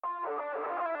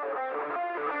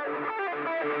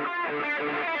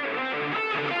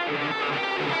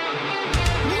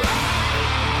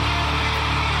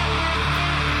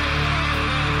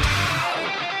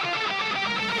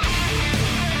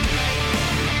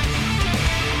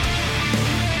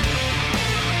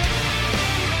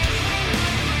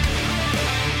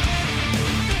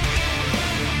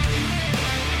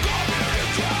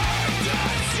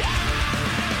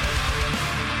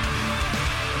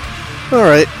All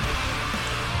right.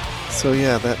 So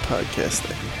yeah, that podcast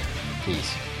thing.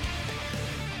 Peace.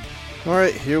 All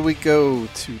right, here we go.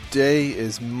 Today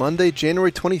is Monday,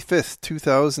 January 25th,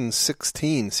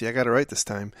 2016. See, I got it right this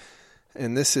time.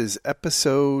 And this is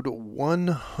episode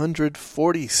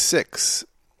 146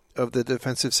 of the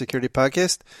Defensive Security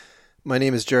Podcast. My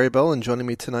name is Jerry Bell, and joining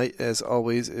me tonight, as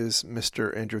always, is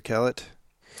Mr. Andrew Callett.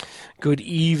 Good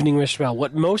evening, Mr. Bell.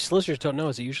 What most listeners don't know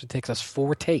is it usually takes us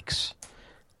 4 takes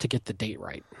to get the date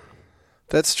right.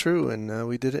 That's true, and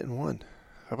we did it in one.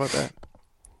 How about that?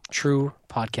 True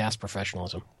podcast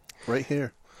professionalism. Right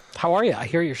here. How are you? I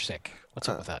hear you're sick. What's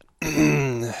up with that?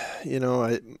 You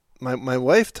know, my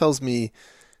wife tells me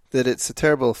that it's a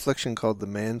terrible affliction called the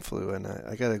man flu, and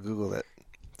I got to Google that.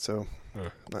 So,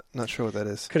 not sure what that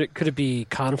is. Could it be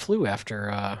con flu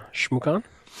after Shmookon?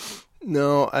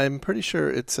 No, I'm pretty sure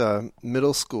it's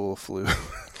middle school flu.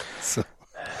 So,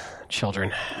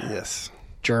 Children. yes.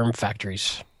 Germ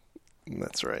factories.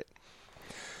 That's right.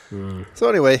 So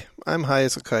anyway, I'm high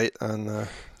as a kite on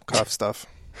cough stuff.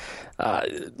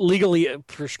 Legally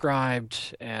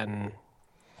prescribed and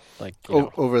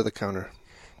Over the counter.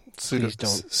 Please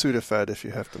don't. Sudafed, if you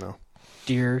have to know.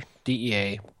 Dear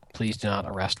DEA, please do not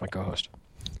arrest my co-host.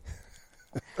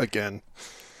 Again.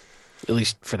 At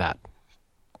least for that.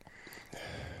 Man.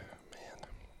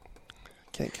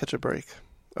 Can't catch a break.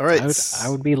 All right. I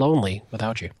would be lonely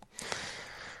without you.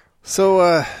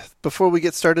 So, before we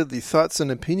get started, the thoughts and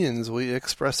opinions we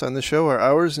express on the show are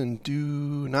ours and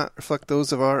do not reflect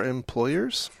those of our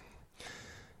employers.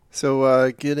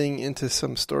 So, getting into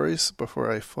some stories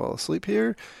before I fall asleep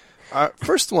here.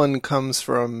 First one comes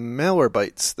from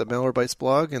Malwarebytes, the Malwarebytes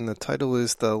blog, and the title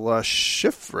is the La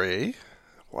Chiffre.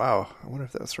 Wow, I wonder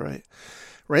if that's right.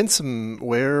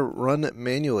 Ransomware run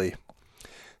manually.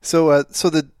 So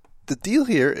the deal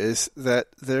here is that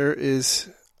there is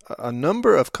a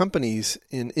number of companies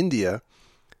in India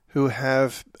who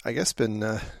have, I guess,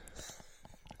 been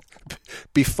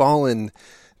befallen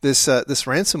this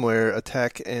ransomware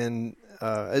attack, and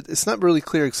it's not really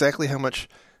clear exactly how much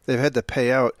they've had to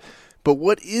pay out. But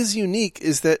what is unique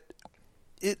is that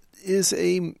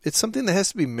it's something that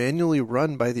has to be manually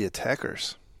run by the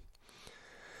attackers,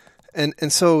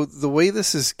 and so the way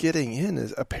this is getting in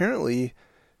is apparently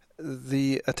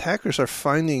the attackers are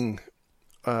finding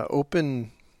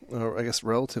open, or I guess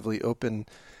relatively open,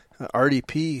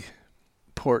 RDP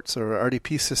ports or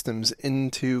RDP systems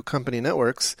into company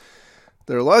networks.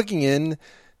 They're logging in.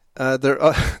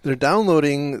 They're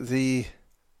downloading the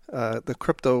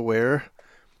cryptoware,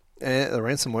 the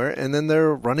ransomware, and then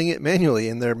they're running it manually,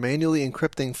 and they're manually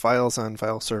encrypting files on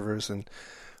file servers and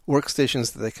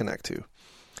workstations that they connect to.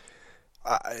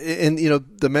 And you know,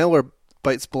 the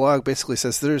Malwarebytes blog basically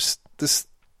says there's this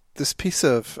piece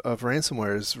of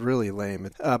ransomware is really lame,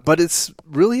 but it's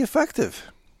really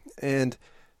effective. And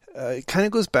it kind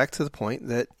of goes back to the point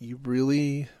that you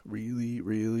really, really,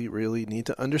 really, really need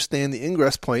to understand the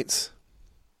ingress points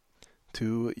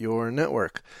to your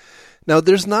network. Now,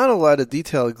 there's not a lot of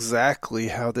detail exactly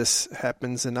how this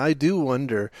happens, and I do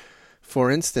wonder, for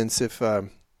instance, if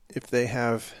they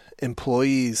have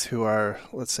employees who are,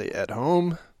 let's say, at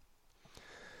home,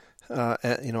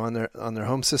 on their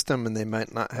home system, and they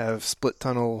might not have split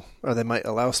tunnel, or they might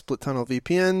allow split tunnel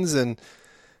VPNs, and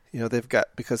they've got,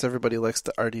 because everybody likes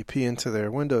to RDP into their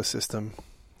Windows system,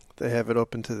 they have it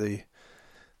open to the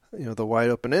wide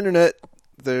open internet.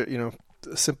 They're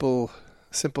a simple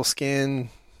scan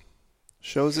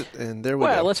shows it, and there we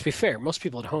go. Well, let's be fair. Most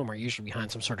people at home are usually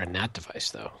behind some sort of NAT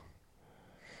device, though.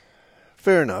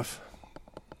 Fair enough.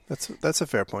 That's a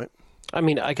fair point. I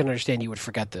mean, I can understand you would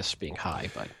forget this being high,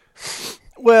 but...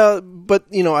 Well, but,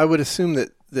 I would assume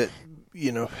that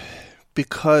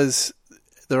because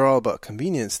they're all about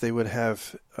convenience, they would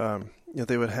have, a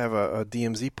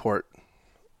DMZ port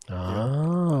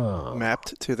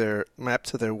mapped to their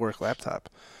work laptop.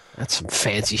 That's some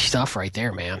fancy stuff right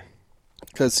there, man.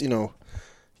 Because, you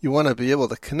want to be able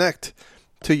to connect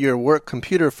to your work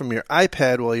computer from your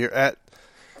iPad while you're at,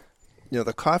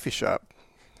 the coffee shop.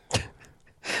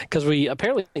 Because we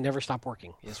apparently never stop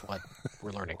working, is what we're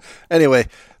learning. Anyway,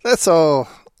 that's all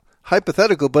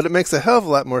hypothetical, but it makes a hell of a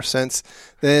lot more sense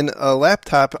than a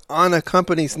laptop on a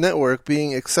company's network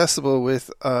being accessible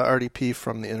with RDP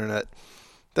from the internet.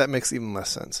 That makes even less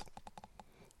sense.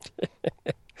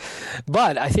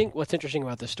 But I think what's interesting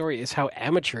about this story is how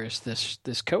amateurish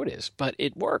this code is, but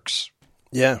it works.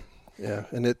 Yeah,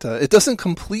 and it doesn't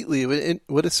completely.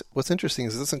 What's interesting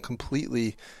is it doesn't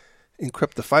completely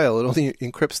encrypt the file. It only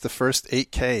encrypts the first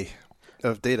 8K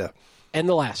of data. And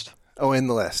the last. Oh, and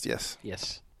the last, yes.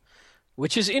 Yes.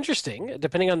 Which is interesting.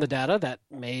 Depending on the data, that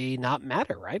may not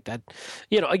matter, right? That,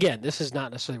 again, this is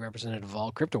not necessarily representative of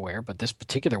all cryptoware, but this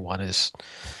particular one is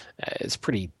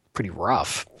pretty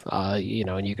rough,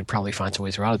 and you could probably find some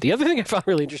ways around it. The other thing I found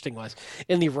really interesting was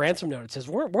in the ransom note, it says,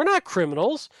 we're not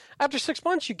criminals. After 6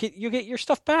 months, you get your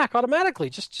stuff back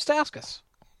automatically. Just ask us.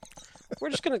 We're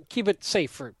just going to keep it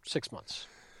safe for 6 months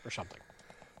or something.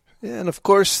 Yeah, and of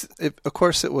course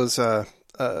it was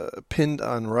pinned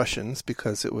on Russians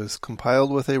because it was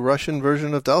compiled with a Russian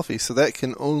version of Delphi, so that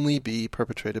can only be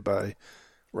perpetrated by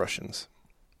Russians.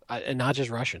 And not just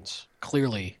Russians.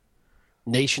 Clearly,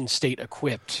 nation-state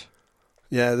equipped.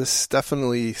 Yeah, this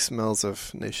definitely smells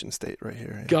of nation-state right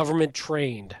here. Government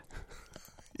trained.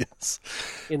 Yes.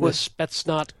 In the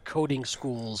Spetsnaz coding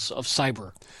schools of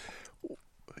cyber.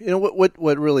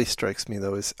 What really strikes me,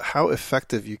 though, is how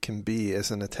effective you can be as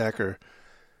an attacker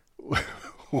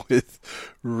with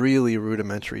really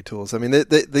rudimentary tools. I mean,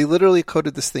 they literally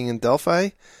coded this thing in Delphi.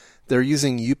 They're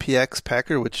using UPX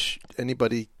Packer, which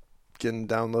anybody can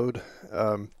download,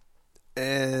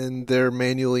 and they're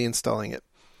manually installing it.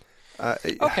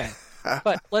 Okay,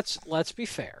 but let's be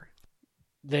fair.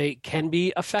 They can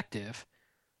be effective,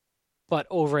 but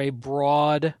over a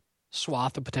broad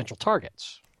swath of potential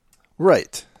targets.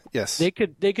 Right. Yes. They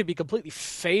could be completely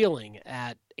failing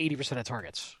at 80% of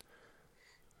targets.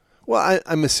 Well,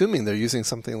 I'm assuming they're using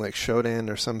something like Shodan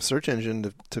or some search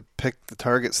engine to pick the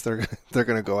targets they're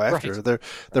going to go after. Right.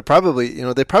 They're probably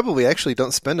they probably actually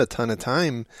don't spend a ton of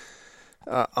time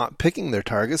picking their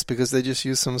targets because they just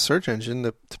use some search engine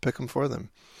to pick them for them.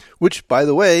 Which, by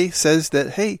the way, says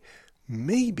that hey,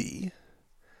 maybe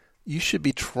you should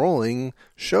be trolling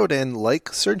Shodan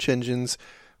like search engines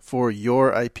for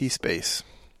your IP space.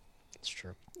 That's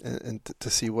true. And to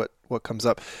see what comes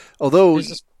up. Although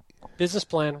business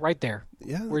plan right there.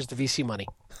 Yeah. Where's the VC money?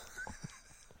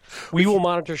 We will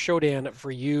monitor Shodan for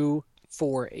you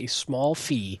for a small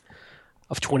fee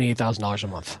of $28,000 a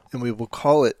month. And we will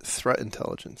call it threat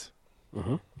intelligence.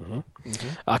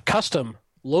 Custom,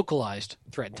 localized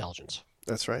threat intelligence.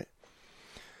 That's right.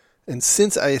 And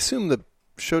since I assume the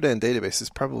Shodan database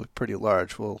is probably pretty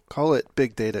large, we'll call it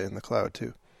big data in the cloud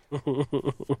too.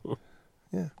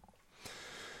 Yeah.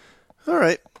 All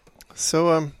right.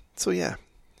 So yeah.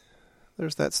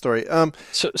 There's that story.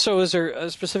 So is there a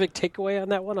specific takeaway on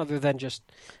that one other than just,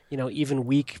 even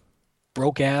weak,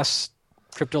 broke-ass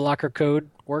CryptoLocker code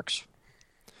works?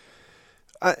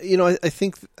 I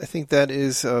think that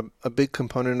is a big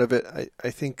component of it. I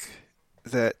think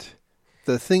that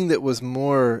the thing that was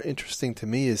more interesting to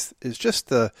me is just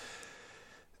the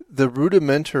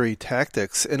rudimentary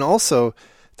tactics, and also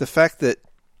the fact that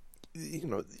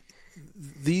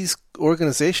these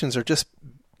organizations are just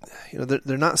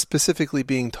they're not specifically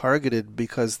being targeted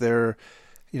because they're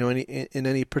in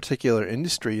any particular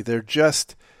industry. They're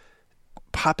just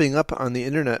popping up on the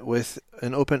internet with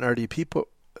an open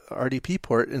RDP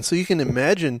port, and so you can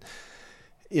imagine,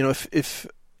 if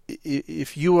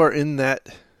you are in that,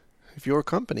 if your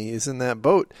company is in that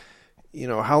boat,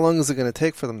 how long is it going to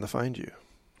take for them to find you?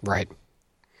 Right.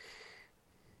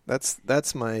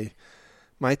 That's my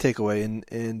takeaway,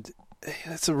 and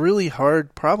it's a really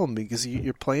hard problem because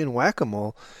you're playing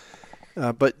whack-a-mole,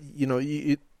 but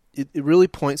it really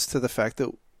points to the fact that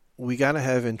we got to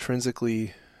have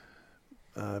intrinsically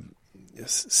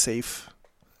safe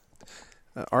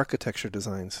architecture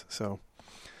designs. So,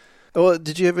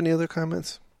 did you have any other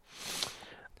comments?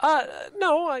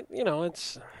 No,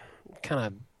 it's kind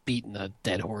of beating a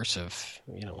dead horse of,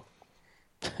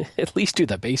 at least do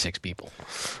the basics, people.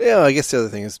 Yeah, I guess the other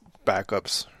thing is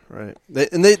backups, right?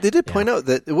 They did point out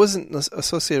that it wasn't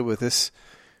associated with this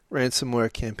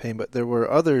ransomware campaign, but there were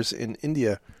others in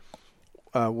India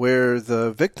where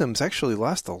the victims actually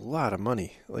lost a lot of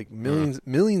money, like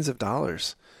millions of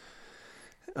dollars.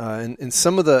 And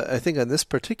some of I think on this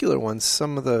particular one,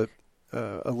 some of the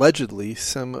allegedly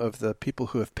some of the people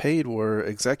who have paid were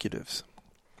executives.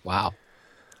 Wow.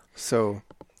 So,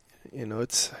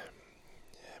 it's,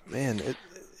 man,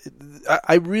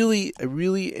 I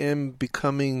really am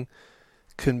becoming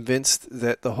convinced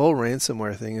that the whole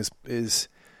ransomware thing is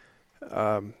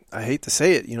I hate to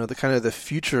say it, the kind of the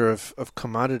future of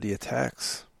commodity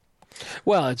attacks.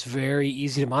 Well, it's very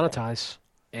easy to monetize,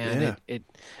 and Yeah, it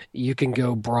you can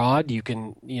go broad. You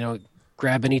can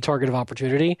grab any target of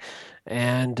opportunity,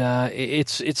 and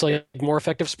it's like more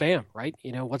effective spam, right?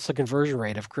 What's the conversion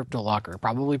rate of CryptoLocker?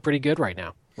 Probably pretty good right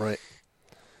now. right.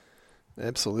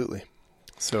 Absolutely.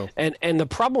 So, And the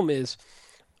problem is,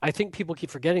 I think people keep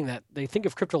forgetting that they think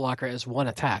of CryptoLocker as one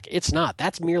attack. It's not.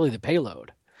 That's merely the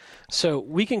payload. So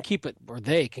we can keep it, or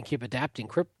they can keep adapting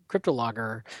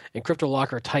CryptoLocker and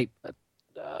CryptoLocker type,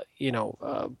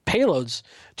 payloads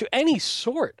to any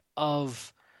sort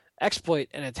of exploit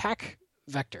and attack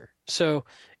vector. So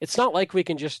it's not like we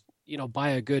can just buy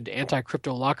a good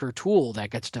anti-crypto locker tool that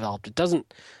gets developed. It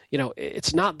doesn't,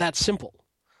 it's not that simple.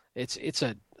 It's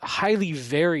a highly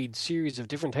varied series of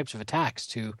different types of attacks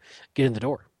to get in the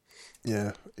door.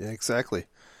 yeah, exactly.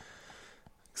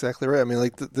 Exactly right. I mean,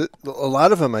 like a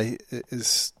lot of them,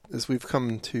 as we've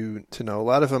come to know, a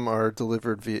lot of them are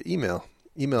delivered via email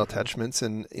attachments,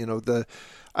 and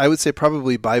I would say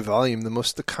probably by volume,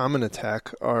 the common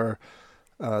attack are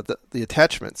the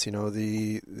attachments.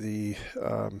 The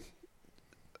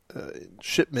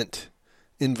shipment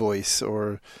invoice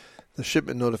or the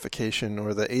shipment notification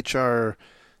or the HR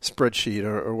spreadsheet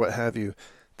or what have you.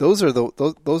 Those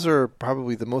are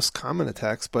probably the most common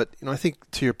attacks. But I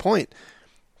think to your point,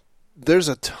 there's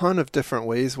a ton of different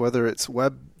ways, whether it's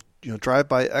web,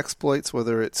 drive-by exploits,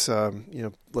 whether it's,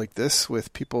 like this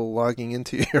with people logging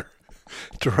into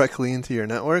directly into your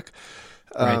network,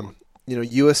 Right.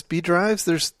 USB drives.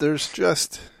 There's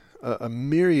just a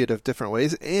myriad of different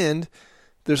ways, and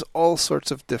there's all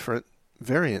sorts of different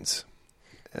variants,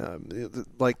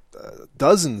 like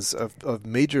dozens of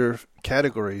major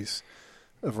categories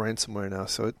of ransomware now.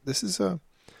 So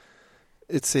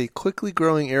it's a quickly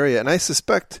growing area, and I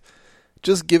suspect,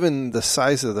 just given the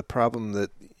size of the problem,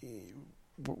 that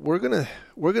we're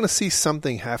gonna see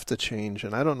something have to change,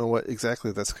 and I don't know what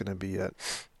exactly that's going to be yet.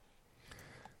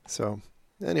 So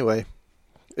anyway,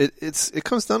 it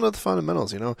comes down to the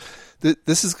fundamentals.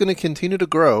 This is going to continue to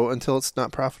grow until it's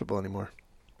not profitable anymore.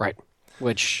 Right.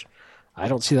 Which I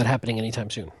don't see that happening anytime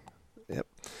soon. Yep.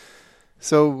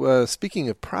 So speaking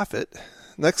of profit,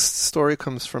 next story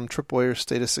comes from Tripwire's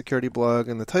Status Security blog,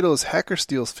 and the title is "Hacker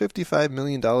Steals $55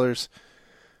 million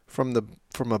from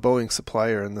a Boeing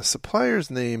supplier," and the supplier's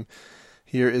name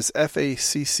here is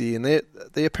FACC, and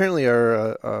they apparently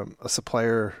are a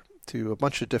supplier to a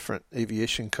bunch of different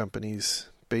aviation companies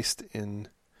based in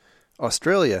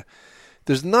Australia.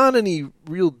 There's not any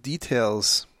real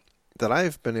details that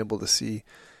I've been able to see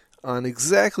on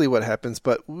exactly what happens,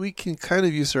 but we can kind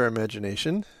of use our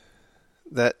imagination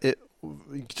that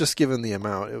just given the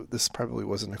amount, this probably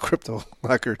wasn't a crypto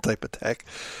locker type attack.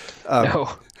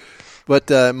 No. But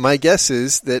my guess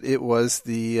is that it was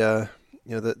the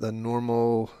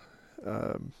normal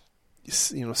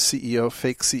CEO,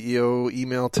 fake CEO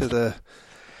email to the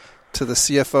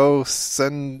CFO,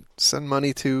 send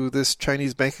money to this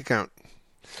Chinese bank account.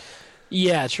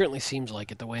 Yeah, it certainly seems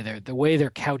like it. The way they're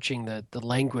couching the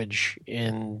language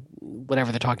in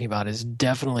whatever they're talking about is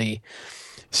definitely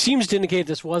seems to indicate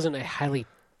this wasn't a highly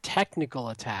technical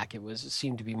attack. It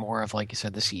seemed to be more of, like you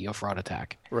said, the CEO fraud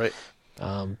attack. Right.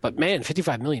 But man,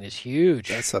 55 million is huge.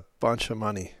 That's a bunch of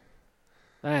money.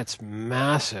 That's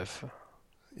massive.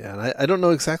 Yeah, and I don't know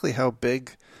exactly how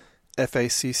big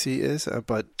FACC is,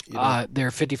 but they're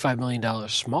 $55 million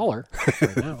smaller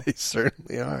right now. They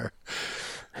certainly are.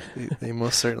 They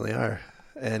most certainly are.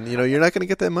 And you're not going to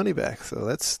get that money back, so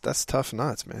that's tough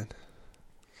nuts, man.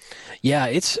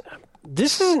 Yeah,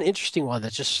 this is an interesting one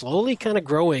that's just slowly kind of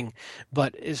growing,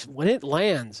 but when it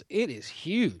lands, it is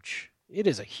huge. It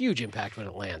is a huge impact when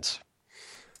it lands.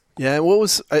 Yeah,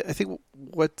 and I think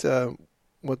what the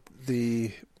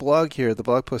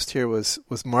blog post here was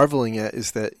marveling at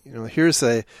is that here's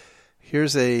a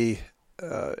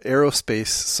aerospace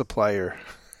supplier,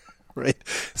 right?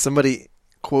 Somebody,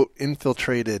 quote,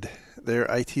 infiltrated their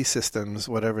IT systems,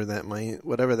 whatever that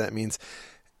means,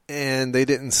 and they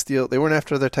didn't steal. They weren't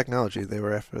after their technology; they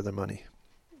were after their money.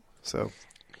 So,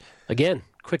 again,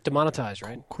 quick to monetize,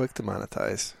 right? Quick to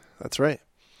monetize. That's right.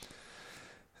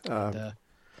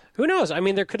 Who knows? I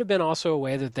mean, there could have been also a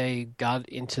way that they got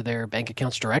into their bank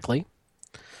accounts directly.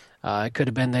 It could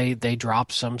have been they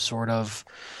dropped some sort of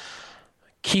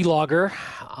keylogger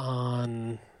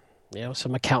on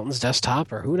some accountant's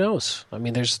desktop, or who knows? I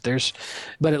mean,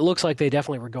 but it looks like they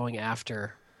definitely were going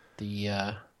after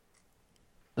the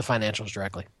financials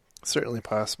directly. Certainly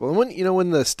possible. And when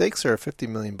the stakes are $50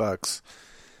 million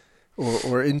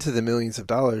or into the millions of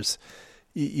dollars,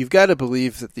 you've got to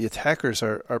believe that the attackers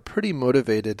are pretty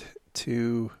motivated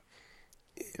to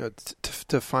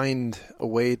find a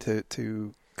way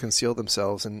to conceal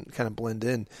themselves and kind of blend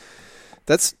in.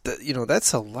 That's a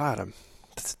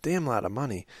damn lot of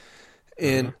money.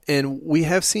 And we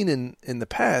have seen in the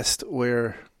past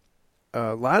where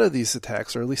a lot of these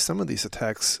attacks, or at least some of these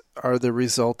attacks, are the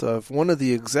result of one of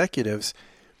the executives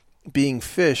being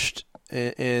phished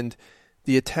and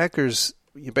the attackers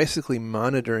basically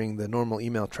monitoring the normal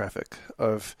email traffic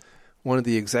of one of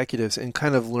the executives and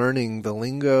kind of learning the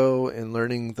lingo and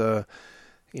learning the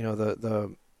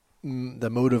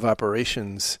mode of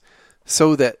operations,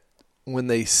 so that when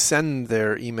they send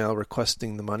their email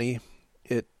requesting the money,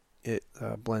 it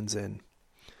blends in.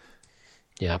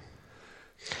 Yeah.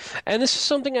 And this is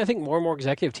something I think more and more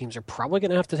executive teams are probably going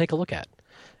to have to take a look at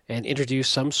and introduce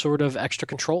some sort of extra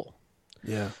control.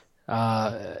 Yeah.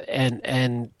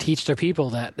 And teach their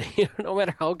people that no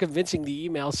matter how convincing the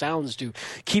email sounds, to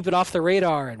keep it off the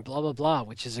radar and blah, blah, blah,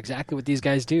 which is exactly what these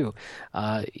guys do.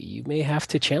 You may have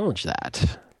to challenge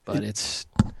that. But it's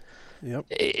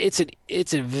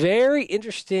a very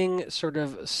interesting sort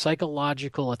of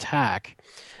psychological attack,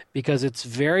 because it's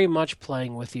very much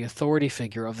playing with the authority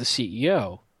figure of the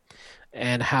CEO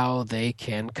and how they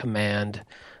can command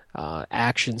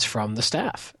actions from the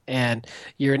staff. And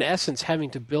you're in essence having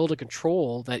to build a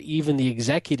control that even the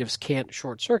executives can't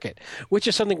short circuit, which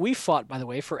is something we fought, by the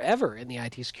way, forever in the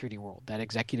IT security world, that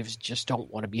executives just don't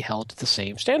want to be held to the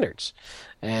same standards.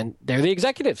 And they're the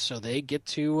executives, so they get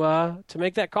to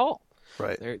make that call.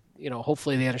 Right.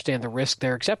 Hopefully they understand the risk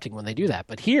they're accepting when they do that.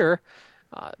 But here,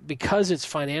 because it's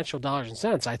financial dollars and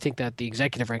cents, I think that the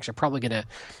executive ranks are probably going to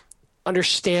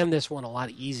understand this one a lot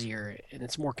easier, and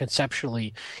it's more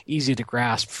conceptually easy to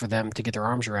grasp for them to get their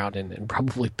arms around and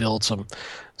probably build some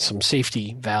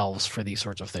safety valves for these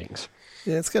sorts of things.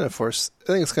 Yeah, I think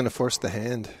it's going to force the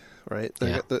hand, right?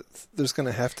 There's going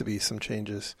to have to be some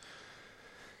changes.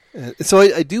 And so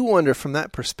I do wonder from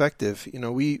that perspective,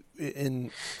 we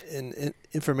in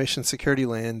information security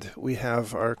land, we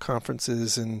have our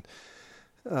conferences and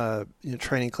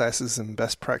training classes and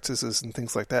best practices and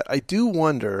things like that. I do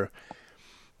wonder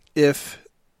if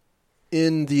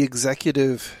in the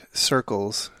executive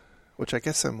circles, which I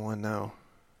guess I'm one now,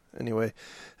 anyway.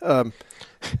 Give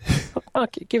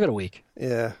it a week.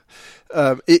 Yeah,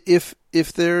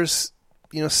 if there's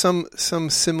some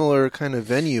similar kind of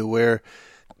venue where,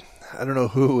 I don't know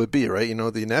who it would be, right?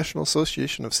 The National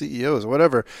Association of CEOs,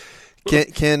 whatever,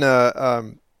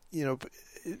 can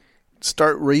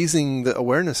start raising the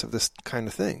awareness of this kind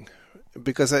of thing,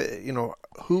 because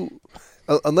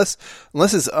unless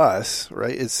it's us,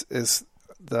 right? It's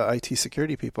the IT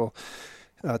security people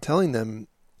telling them,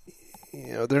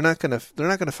 they're not gonna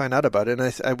find out about it.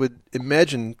 And I would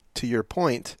imagine, to your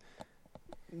point,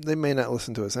 they may not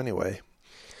listen to us anyway.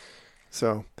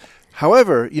 So,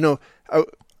 however,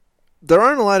 there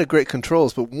aren't a lot of great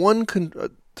controls, but one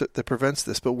that prevents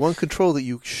this. But one control that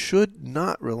you should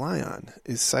not rely on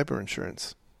is cyber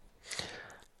insurance.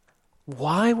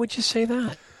 Why would you say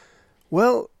that?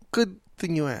 Well, good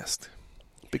thing you asked,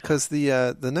 because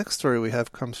the next story we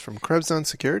have comes from Krebs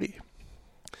Security,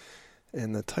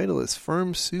 and the title is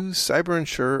 "Firm Sues Cyber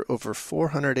Insurer Over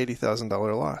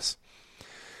 $480,000 Loss."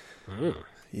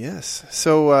 Yes.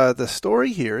 So the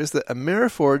story here is that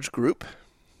Ameriforge Group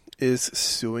is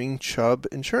suing Chubb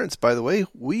Insurance. By the way,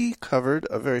 we covered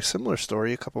a very similar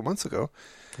story a couple months ago.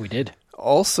 We did.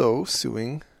 Also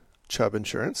suing Chubb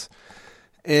Insurance,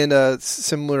 and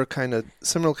similar kind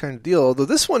of deal. Although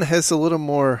this one has a little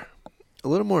more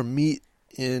meat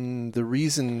in the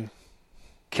reason.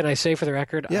 Can I say for the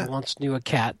record, yeah. I once knew a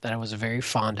cat that I was very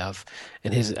fond of,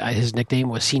 and his nickname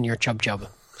was Senior Chubb Chubb.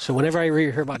 So whenever I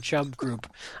hear about Chubb Group,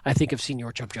 I think of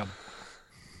Senior Chubb Chubb.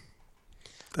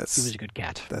 He was a good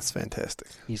cat. That's fantastic.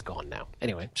 He's gone now.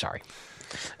 Anyway, sorry.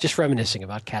 Just reminiscing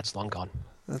about cats long gone.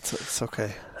 It's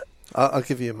okay. I'll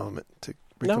give you a moment to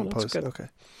recompose. No, that's good. Okay.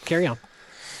 Carry on.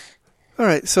 All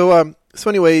right. So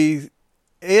anyway,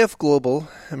 AF Global,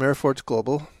 Ameriforge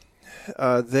Global,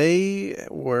 they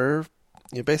were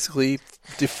basically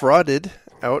defrauded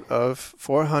out of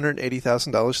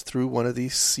 $480,000 through one of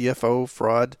these CFO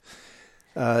fraud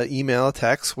email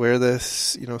attacks, where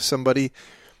somebody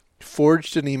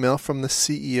forged an email from the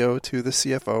CEO to the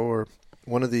CFO or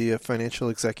one of the financial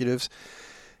executives,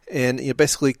 and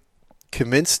basically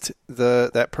convinced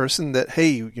that person that,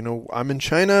 hey, I'm in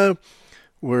China,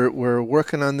 we're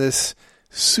working on this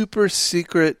super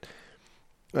secret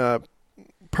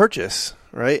purchase,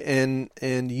 right?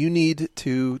 And you need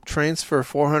to transfer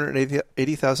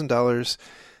 $480,000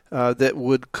 that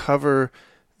would cover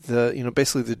the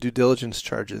basically the due diligence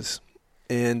charges,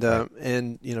 and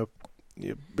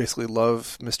you basically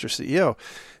love Mr. CEO.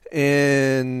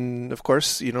 And of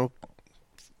course,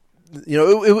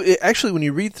 actually, when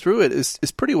you read through it,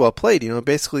 it's pretty well played.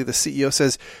 Basically the CEO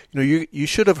says, you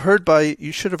should have heard from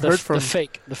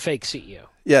the fake CEO.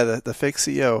 Yeah, the fake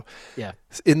CEO. Yeah.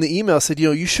 In the email said,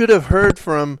 you should have heard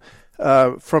from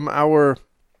our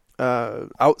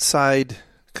outside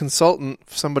consultant,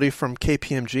 somebody from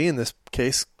KPMG in this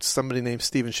case, somebody named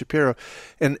Steven Shapiro,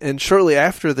 and shortly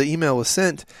after the email was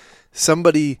sent,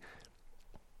 somebody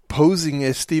posing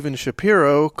as Steven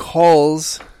Shapiro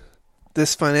calls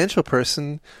this financial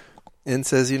person and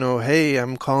says, hey,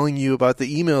 I'm calling you about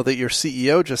the email that your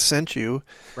CEO just sent you.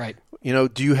 Right.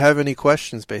 Do you have any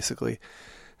questions, basically?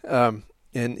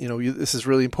 This is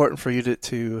really important for you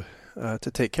to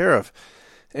take care of,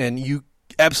 and you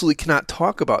absolutely cannot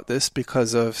talk about this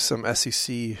because of some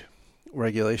SEC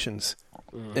regulations.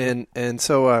 Mm-hmm. And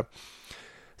so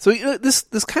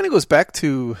this kind of goes back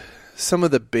to some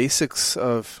of the basics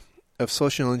of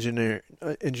social engineering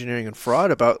and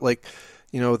fraud, about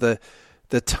the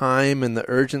time and the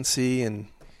urgency, and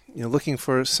looking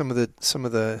for some of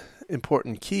the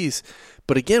important keys.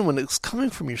 But again, when it's coming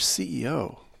from your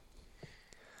CEO,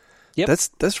 yep,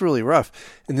 that's really rough.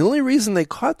 And the only reason they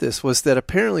caught this was that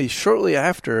apparently shortly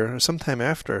after, or sometime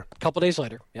after, a couple days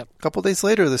later,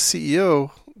 the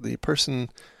CEO, the person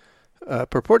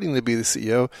purporting to be the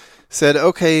CEO, said,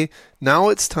 "Okay, now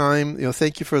it's time.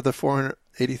 Thank you for the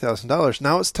 $480,000.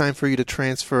 Now it's time for you to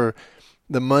transfer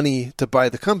the money to buy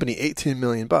the company, $18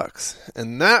 million."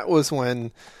 And that was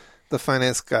when the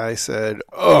finance guy said,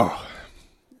 "Oh,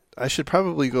 I should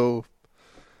probably go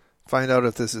find out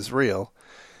if this is real."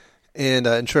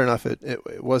 And sure enough,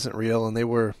 it wasn't real, and they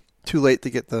were too late to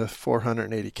get the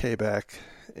 $480K back.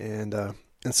 And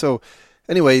so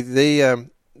anyway, they.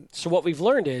 So what we've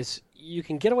learned is you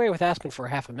can get away with asking for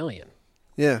 $500,000.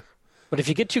 Yeah. But if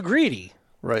you get too greedy,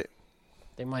 right,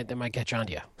 they might catch on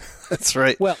to you. That's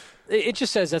right. Well, it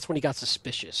just says that's when he got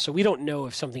suspicious. So we don't know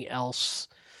if something else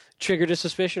triggered a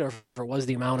suspicion, or if it was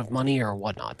the amount of money or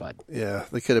whatnot. But yeah,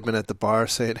 they could have been at the bar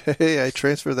saying, "Hey, I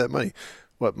transferred that money."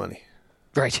 What money?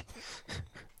 Right.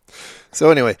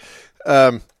 So anyway,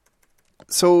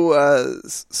 so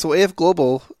AF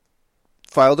Global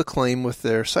filed a claim with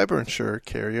their cyber insurer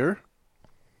carrier,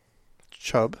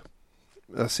 Chubb,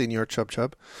 Senior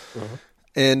Chubb. Uh-huh.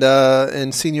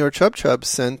 And Senior Chubb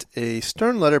sent a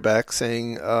stern letter back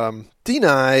saying,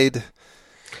 denied.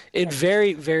 In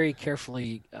very, very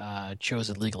carefully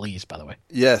chosen legalese, by the way.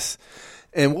 Yes.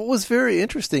 And what was very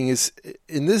interesting is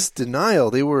in this denial,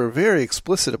 they were very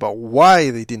explicit about why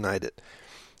they denied it.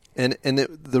 And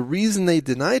the reason they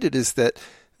denied it is that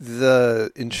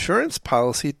the insurance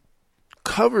policy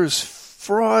covers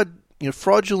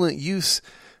fraudulent use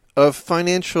of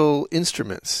financial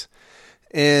instruments.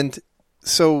 And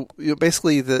so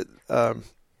basically the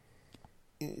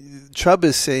Chubb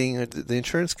is saying, the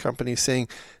insurance company is saying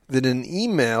that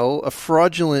a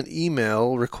fraudulent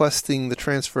email requesting the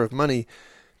transfer of money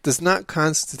does not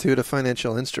constitute a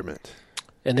financial instrument.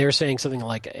 And they were saying something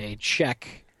like a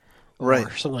check or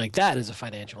something like that is a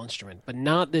financial instrument, but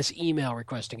not this email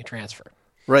requesting a transfer.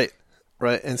 Right.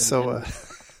 And so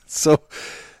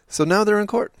now they're in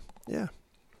court. Yeah.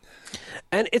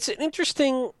 And it's an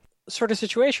interesting sort of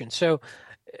situation. So,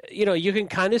 you can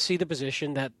kind of see the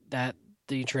position that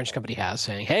the insurance company has,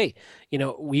 saying, hey,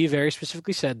 we very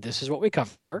specifically said this is what we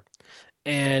cover,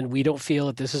 and we don't feel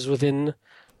that this is within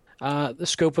the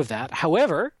scope of that.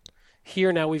 However,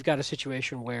 here now we've got a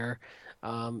situation where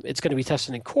it's going to be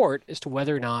tested in court as to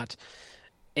whether or not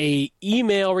a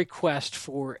email request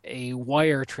for a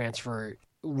wire transfer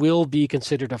will be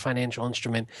considered a financial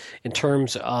instrument in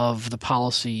terms of the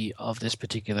policy of this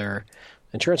particular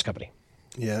insurance company.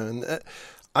 Yeah, and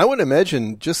I would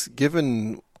imagine, just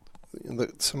given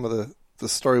some of the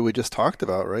story we just talked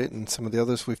about, right, and some of the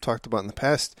others we've talked about in the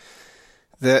past,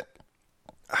 that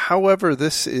however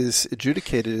this is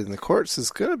adjudicated in the courts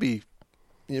is going to be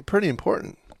pretty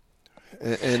important.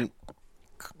 And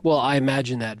well, I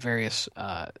imagine that various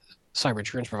cyber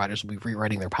insurance providers will be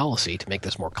rewriting their policy to make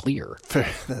this more clear.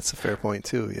 That's a fair point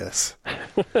too. Yes.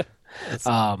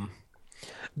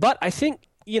 But I think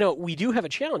we do have a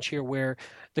challenge here where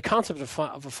the concept of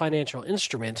a financial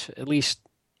instrument, at least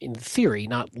in theory,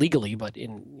 not legally, but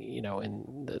in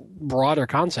the broader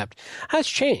concept, has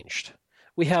changed.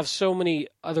 We have so many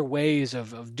other ways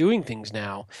of doing things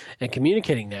now and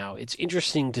communicating now. It's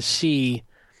interesting to see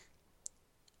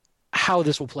how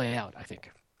this will play out, I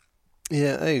think.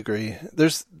 Yeah, I agree.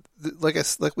 There's like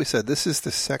we said, this is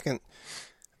the second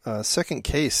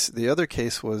case. The other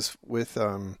case was with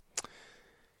it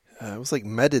was like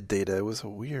Metadata. It was a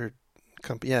weird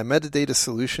company. Yeah, Metadata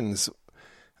Solutions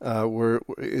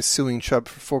is suing Chubb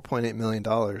for $4.8 million,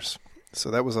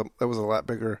 So that was a lot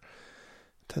bigger,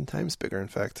 10 times bigger, in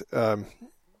fact,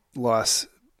 loss.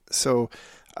 So,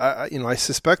 I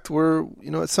suspect we're,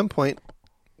 at some point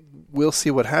we'll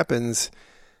see what happens.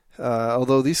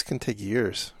 Although these can take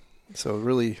years, so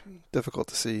really difficult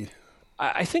to see.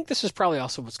 I think this is probably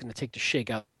also what's going to take to shake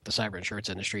out the cyber insurance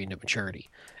industry into maturity.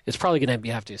 It's probably going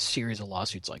to have to a series of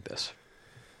lawsuits like this.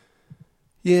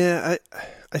 Yeah,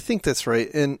 I think that's right.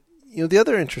 And the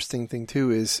other interesting thing too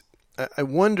is I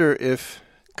wonder if,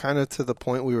 kind of to the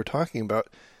point we were talking about,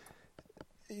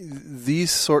 these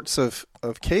sorts of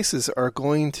cases are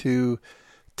going to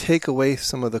take away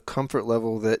some of the comfort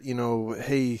level that,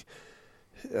 hey,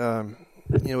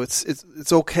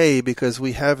 it's okay because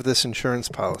we have this insurance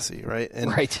policy, right?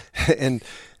 And, right. And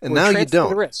now you don't.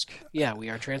 The risk. Yeah, we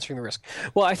are transferring the risk.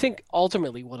 Well, I think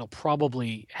ultimately what will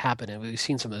probably happen, and we've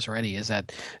seen some of this already, is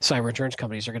that cyber insurance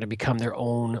companies are going to become their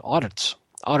own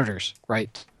auditors,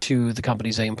 right, to the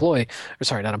companies they employ, or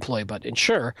sorry, not employ, but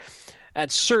insure at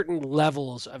certain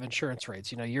levels of insurance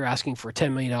rates. You're asking for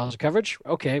 $10 million of coverage.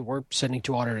 Okay, we're sending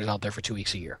 2 auditors out there for 2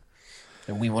 weeks a year,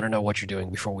 and we want to know what you're doing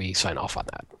before we sign off on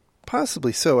that.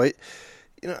 Possibly so. I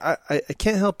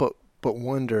can't help but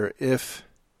wonder if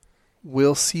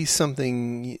we'll see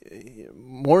something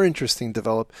more interesting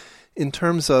develop in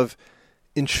terms of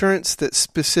insurance that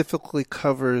specifically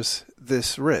covers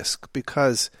this risk,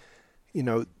 because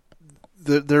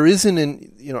there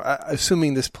isn't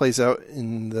assuming this plays out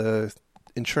in the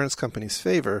insurance company's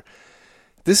favor,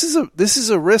 this is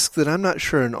a risk that I'm not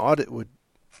sure an audit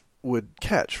would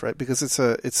catch, right? Because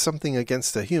it's something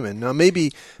against a human. Now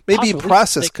maybe possibly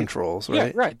process controls, right?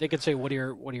 Yeah, right. They could say, what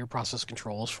are your process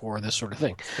controls for this sort of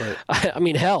thing? Right. I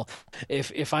mean, hell,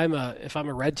 if I'm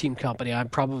a red team company, I'm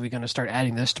probably going to start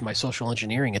adding this to my social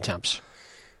engineering attempts.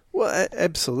 Well,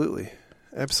 absolutely.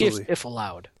 If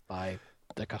allowed by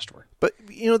the customer. But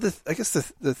I guess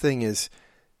the thing is,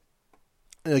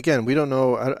 again, we don't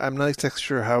know. I'm not exactly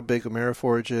sure how big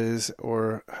AmeriForge is,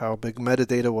 or how big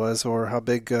Metadata was, or how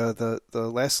big the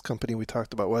last company we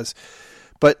talked about was.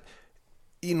 But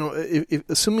if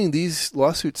assuming these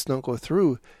lawsuits don't go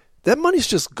through, that money's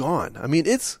just gone. I mean,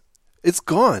 it's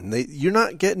gone. You're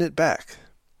not getting it back,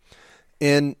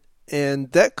 and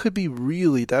that could be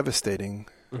really devastating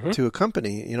to a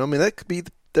company. I mean, that could be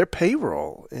their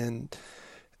payroll, and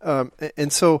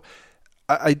so.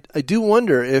 I do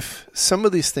wonder if some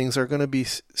of these things are going to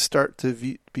start to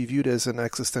be viewed as an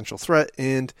existential threat,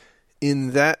 and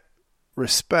in that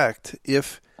respect,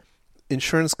 if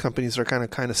insurance companies are going to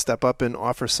kind of step up and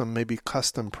offer some maybe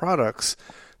custom products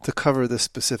to cover this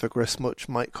specific risk, which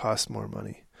might cost more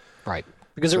money. Right,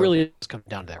 because it really does come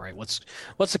down to that, right? What's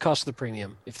the cost of the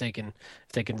premium if they can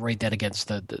rate that against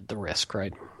the risk,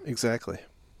 right? Exactly.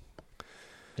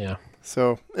 Yeah.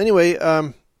 So anyway.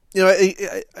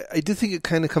 I do think it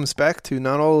kind of comes back to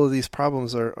not all of these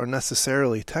problems are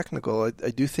necessarily technical. I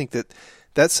do think that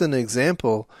that's an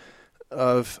example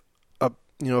of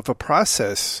a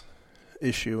process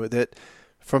issue that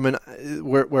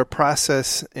where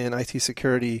process and IT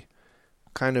security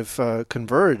kind of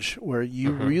converge, where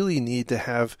you really need to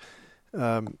have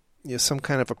some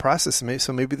kind of a process.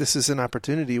 So maybe this is an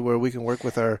opportunity where we can work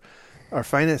with our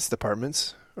finance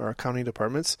departments, our accounting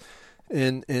departments,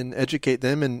 and educate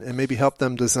them and maybe help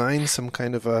them design some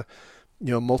kind of a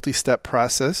multi-step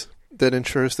process that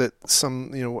ensures that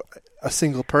a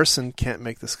single person can't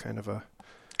make this kind of a,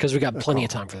 because we got plenty of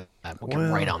time for that. We can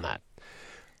write on that.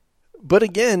 But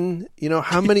again,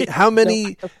 how many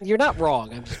No, you're not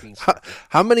wrong. I'm just being smart.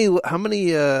 how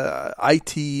many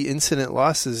IT incident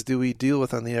losses do we deal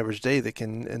with on the average day that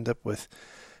can end up with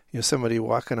somebody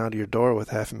walking out of your door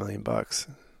with $500,000?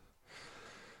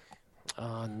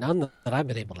 None that I've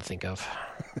been able to think of.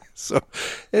 So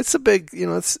it's a big,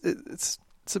 it's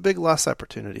a big lost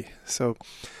opportunity. So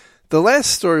the last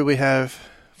story we have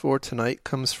for tonight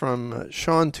comes from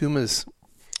Sean Tuma's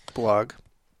blog.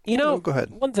 Go ahead.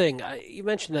 One thing, you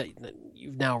mentioned that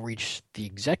you've now reached the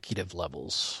executive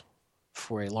levels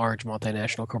for a large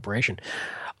multinational corporation.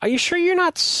 Are you sure you're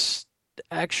not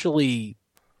actually,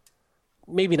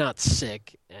 maybe not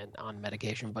sick and on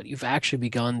medication, but you've actually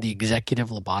begun the executive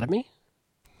lobotomy?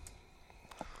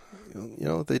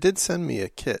 They did send me a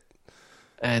kit,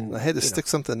 and I had to stick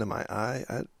something to my eye.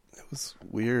 It was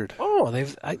weird. Oh, they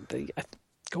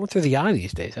going through the eye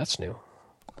these days. That's new.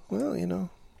 Well,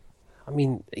 I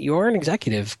mean, you are an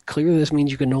executive. Clearly, this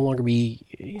means you can no longer be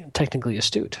technically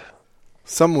astute.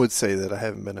 Some would say that I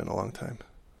haven't been in a long time.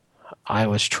 I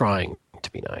was trying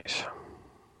to be nice.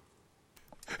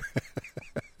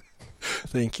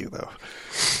 Thank you, though.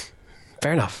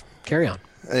 Fair enough. Carry on.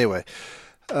 Anyway,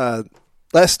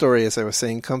 last story, as I was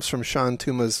saying, comes from Sean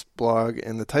Tuma's blog,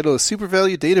 and the title is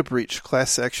SuperValu Data Breach,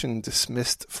 Class Action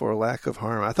Dismissed for Lack of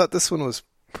Harm. I thought this one was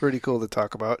pretty cool to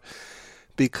talk about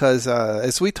because,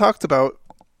 as we talked about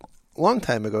a long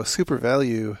time ago,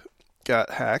 SuperValu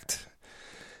got hacked.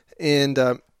 And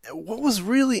what was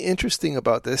really interesting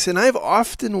about this, and I've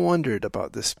often wondered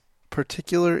about this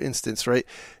particular instance, right?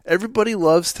 Everybody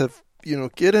loves to,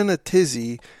 get in a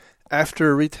tizzy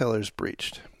after a retailer's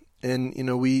breached. And,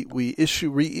 we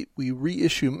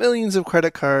reissue millions of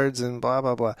credit cards and blah,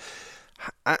 blah, blah.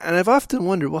 And I've often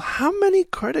wondered, well, how many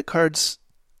credit cards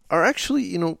are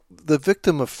actually, the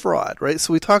victim of fraud, right?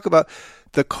 So we talk about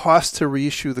the cost to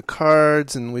reissue the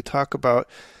cards, and we talk about,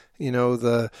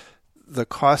 the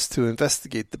cost to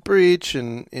investigate the breach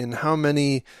and how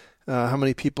many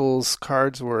people's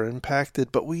cards were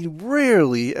impacted. But we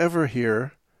rarely ever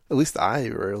hear, at least I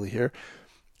rarely hear,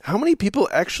 how many people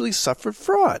actually suffered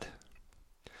fraud.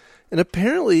 And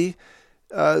apparently,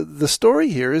 the story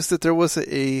here is that there was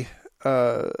a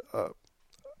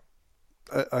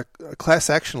class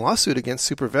action lawsuit against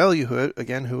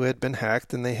SuperValu, who had been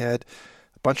hacked, and they had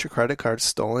a bunch of credit cards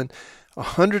stolen.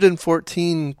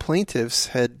 114 plaintiffs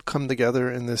had come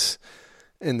together in this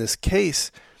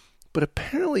case, but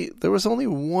apparently there was only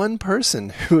one person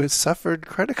who had suffered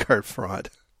credit card fraud,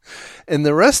 and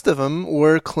the rest of them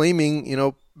were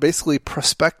claiming, basically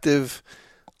prospective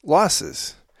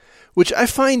losses, which I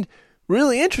find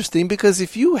really interesting because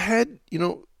if you had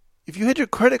your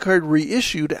credit card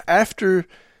reissued after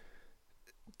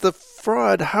the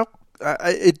fraud,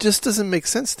 it just doesn't make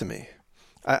sense to me.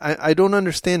 I don't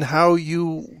understand how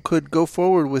you could go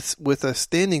forward with a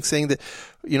standing saying that,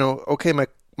 okay,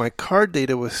 my card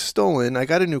data was stolen. I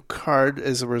got a new card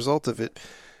as a result of it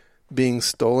being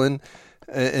stolen.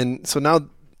 And so now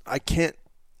I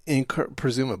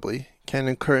presumably can't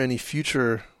incur any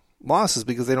future losses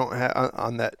because they don't have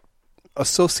on that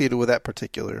associated with that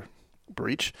particular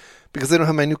breach because they don't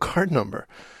have my new card number.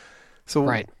 So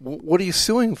right. What are you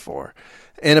suing for?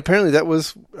 And apparently that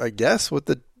was, I guess, what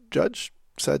the judge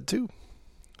said too.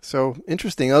 So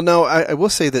interesting. Now I will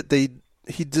say that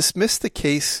he dismissed the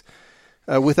case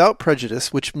without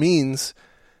prejudice, which means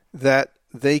that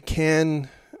they can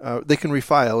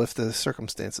refile if the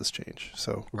circumstances change.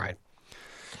 So right.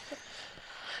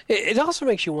 It also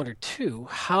makes you wonder too,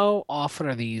 how often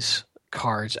are these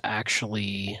cards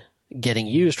actually getting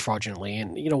used fraudulently,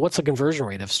 and what's the conversion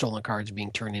rate of stolen cards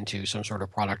being turned into some sort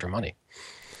of product or money?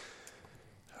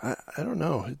 I don't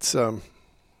know. It's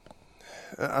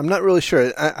I'm not really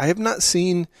sure. I have not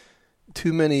seen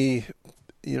too many,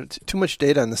 too much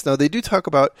data on this. Now they do talk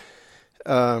about.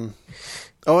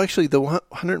 Actually, the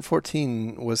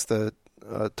 114 was the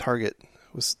target,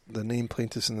 was the named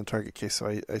plaintiffs in the target case.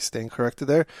 So I stand corrected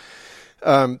there.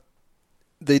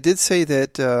 They did say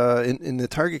that in the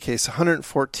target case,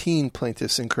 114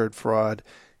 plaintiffs incurred fraud.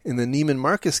 In the Neiman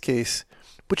Marcus case,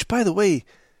 which, by the way,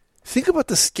 think about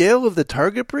the scale of the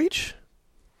target breach.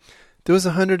 There was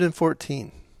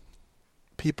 114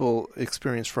 people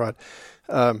experienced fraud.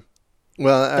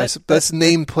 That's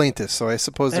named plaintiffs, so I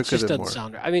suppose there could have been more. That just doesn't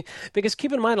sound right. I mean, because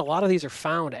keep in mind, a lot of these are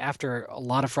found after a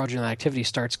lot of fraudulent activity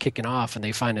starts kicking off, and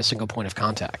they find a single point of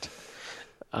contact.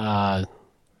 I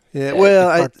think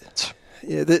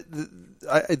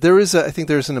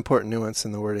there's an important nuance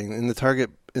in the wording. In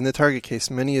the target case,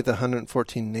 many of the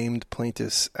 114 named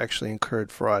plaintiffs actually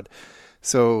incurred fraud.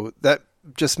 So that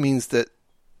just means that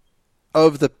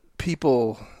of the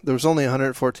people, there was only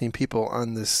 114 people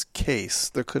on this case.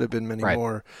 There could have been many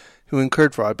more who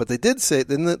incurred fraud, but they did say,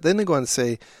 then they go on to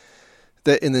say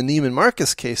that in the Neiman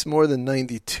Marcus case, more than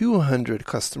 9,200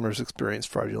 customers experienced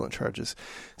fraudulent charges.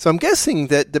 So I'm guessing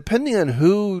that depending on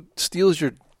who steals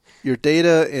your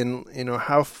data and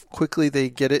how quickly they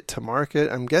get it to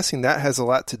market, I'm guessing that has a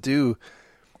lot to do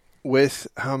with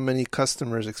how many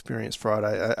customers experience fraud.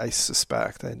 I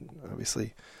suspect.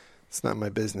 Obviously, it's not my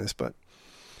business, but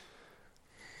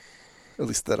at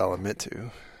least that I'll admit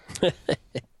to.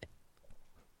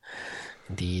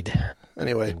 Indeed.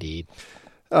 Anyway, indeed.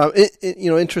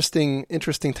 Interesting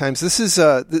times. This is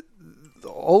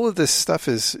all of this stuff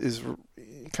is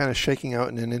kind of shaking out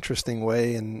in an interesting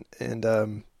way, and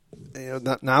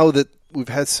now that we've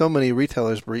had so many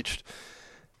retailers breached,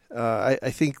 I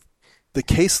think the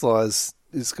case law is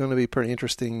going to be pretty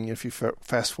interesting if you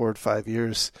fast forward 5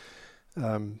 years.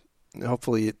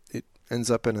 Hopefully it ends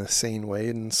up in a sane way,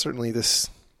 and certainly this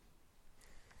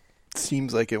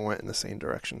seems like it went in the same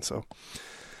direction. So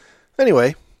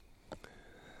anyway,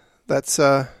 that's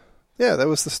that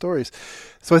was the stories.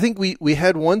 So I think we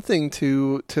had one thing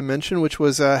to mention, which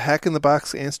was Hack in the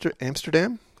Box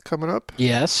Amsterdam coming up.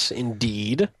 Yes,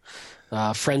 indeed.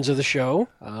 friends of the show.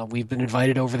 We've been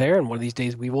invited over there, and one of these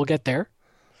days we will get there,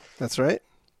 That's right.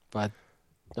 but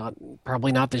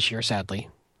probably not this year, sadly.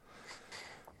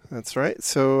 That's right.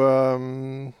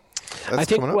 So that's I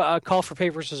think coming up. Call for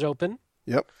Papers is open,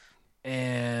 Yep.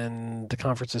 and the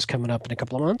conference is coming up in a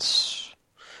couple of months.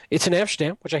 It's in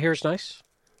Amsterdam, which I hear is nice.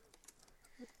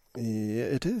 Yeah,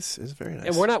 it is. It's very nice.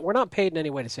 And we're not paid in any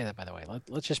way to say that, by the way.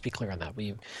 Let's just be clear on that.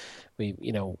 We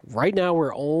right now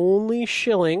we're only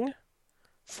shilling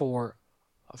for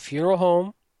a funeral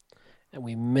home, and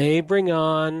we may bring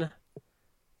on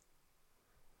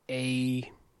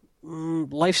a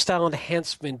lifestyle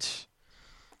enhancement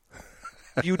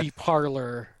beauty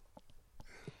parlor.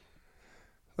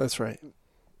 That's right.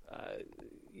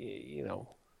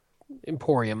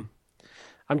 Emporium.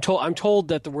 I'm told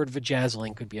that the word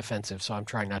vajazzling could be offensive, so I'm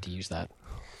trying not to use that.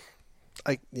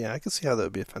 I can see how that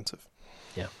would be offensive.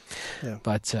 Yeah. Yeah.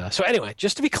 But so anyway,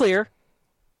 just to be clear,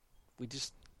 we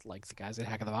just like the guys at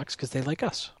Hack in the Box because they like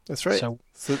us. That's right. So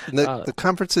the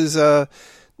conference is the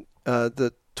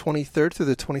 23rd through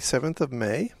the 27th of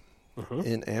May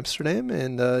in Amsterdam,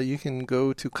 and you can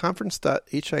go to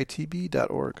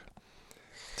conference.hitb.org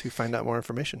to find out more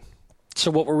information.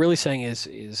 So what we're really saying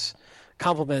is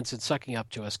compliments and sucking up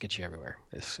to us get you everywhere.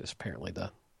 Is apparently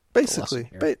the Basically,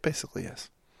 lesson basically, yes.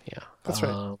 yeah. That's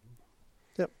right.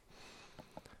 Yep.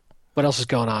 What else is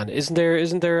going on? Isn't there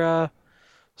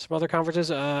some other conferences?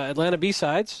 Atlanta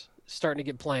B-Sides starting to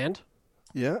get planned.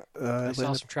 Yeah. I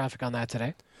saw some traffic on that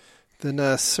today.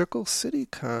 Then Circle City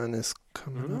Con is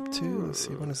coming up too. Let's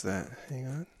see, when is that? Hang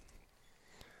on.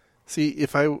 See,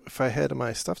 if I had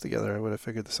my stuff together, I would have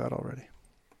figured this out already.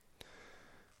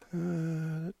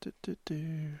 Well,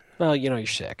 you're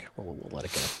sick. We'll let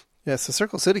it go. Yeah, so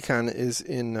Circle City Con is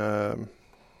in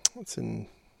it's in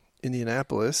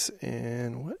Indianapolis,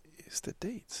 and what is the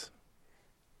dates?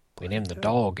 We named the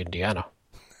dog Indiana.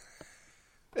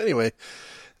 Anyway,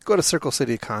 go to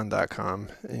circlecitycon.com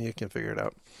and you can figure it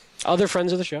out. Other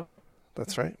friends of the show.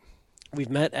 That's right. We've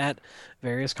met at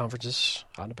various conferences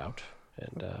on and about,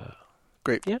 and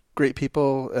Great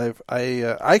people.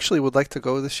 I actually would like to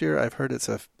go this year. I've heard it's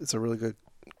a really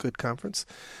good conference.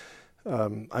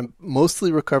 I'm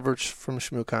mostly recovered from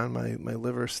ShmooCon. My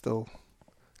liver still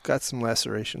got some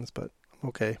lacerations, but I'm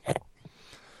okay.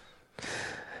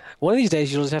 One of these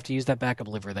days, you'll just have to use that backup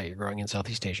liver that you're growing in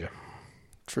Southeast Asia.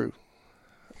 True.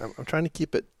 I'm trying to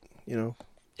keep it,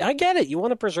 I get it. You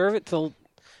want to preserve it till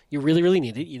you really, really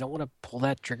need it. You don't want to pull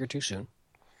that trigger too soon.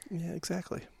 Yeah,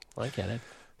 exactly. I get it.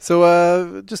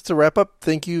 So just to wrap up,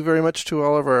 thank you very much to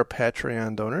all of our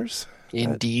Patreon donors.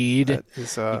 Indeed. That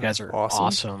is, you guys are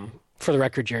awesome. For the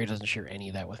record, Jerry doesn't share any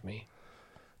of that with me.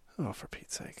 Oh, for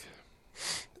Pete's sake.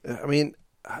 I mean,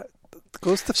 it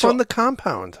goes to fund the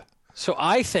compound. So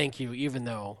I thank you, even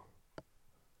though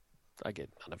I get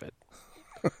none of it.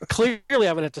 Clearly, I'm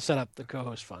going to have to set up the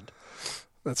co-host fund.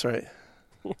 That's right.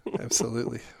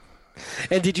 Absolutely.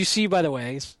 And did you see, by the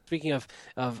way, speaking of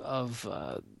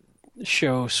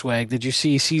show swag, did you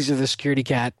see Caesar the security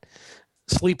cat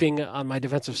sleeping on my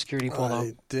defensive security polo?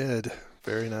 I did.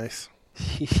 Very nice.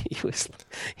 He was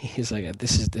like,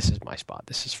 this is my spot.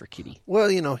 This is for Kitty. Well,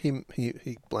 he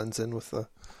blends in with the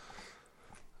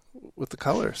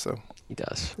color, so he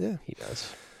does. Yeah, he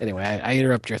does. Anyway, I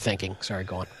interrupt your thinking. Sorry,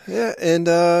 go on. Yeah, and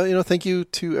thank you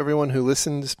to everyone who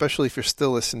listened, especially if you're still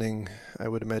listening. I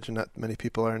would imagine not many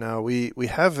people are now. We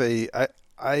have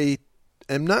I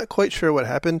am not quite sure what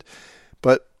happened,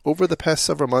 but over the past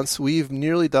several months, we've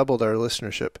nearly doubled our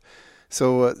listenership.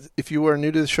 So if you are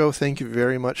new to the show, thank you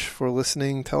very much for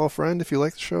listening. Tell a friend if you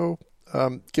like the show.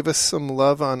 Give us some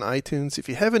love on iTunes. If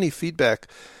you have any feedback,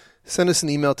 send us an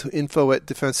email to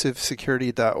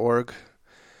info@defensivesecurity.org.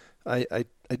 I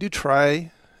do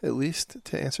try, at least,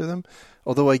 to answer them,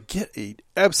 although I get an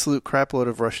absolute crapload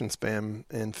of Russian spam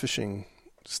and phishing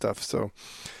stuff. So,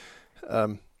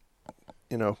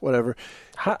 whatever.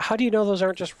 How do you know those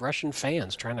aren't just Russian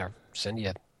fans trying to send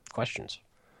you questions?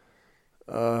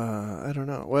 I don't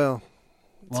know. Well,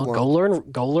 go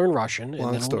learn Russian.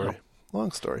 Long and story.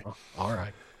 Long story. Oh, all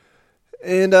right.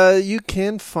 And you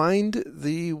can find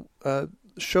the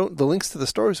links to the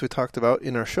stories we talked about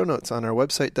in our show notes on our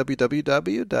website,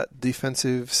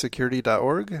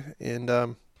 www.defensivesecurity.org. And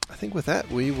I think with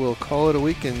that, we will call it a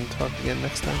week and talk again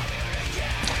next time.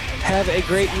 Have a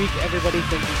great week, everybody.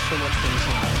 Thank you so much for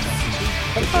listening.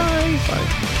 Bye-bye.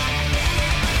 Bye.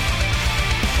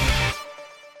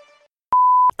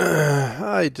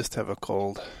 I just have a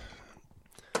cold.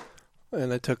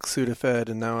 And I took Sudafed,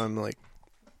 and now I'm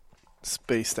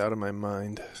spaced out of my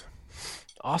mind.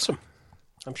 Awesome.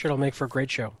 I'm sure it'll make for a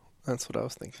great show. That's what I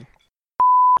was thinking.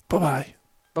 Bye-bye.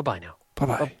 Bye-bye now.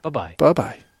 Bye-bye. Bye-bye.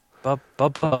 Bye-bye.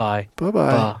 Bye-bye.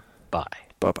 Bye-bye. Bye-bye.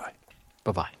 Bye-bye.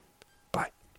 Bye-bye.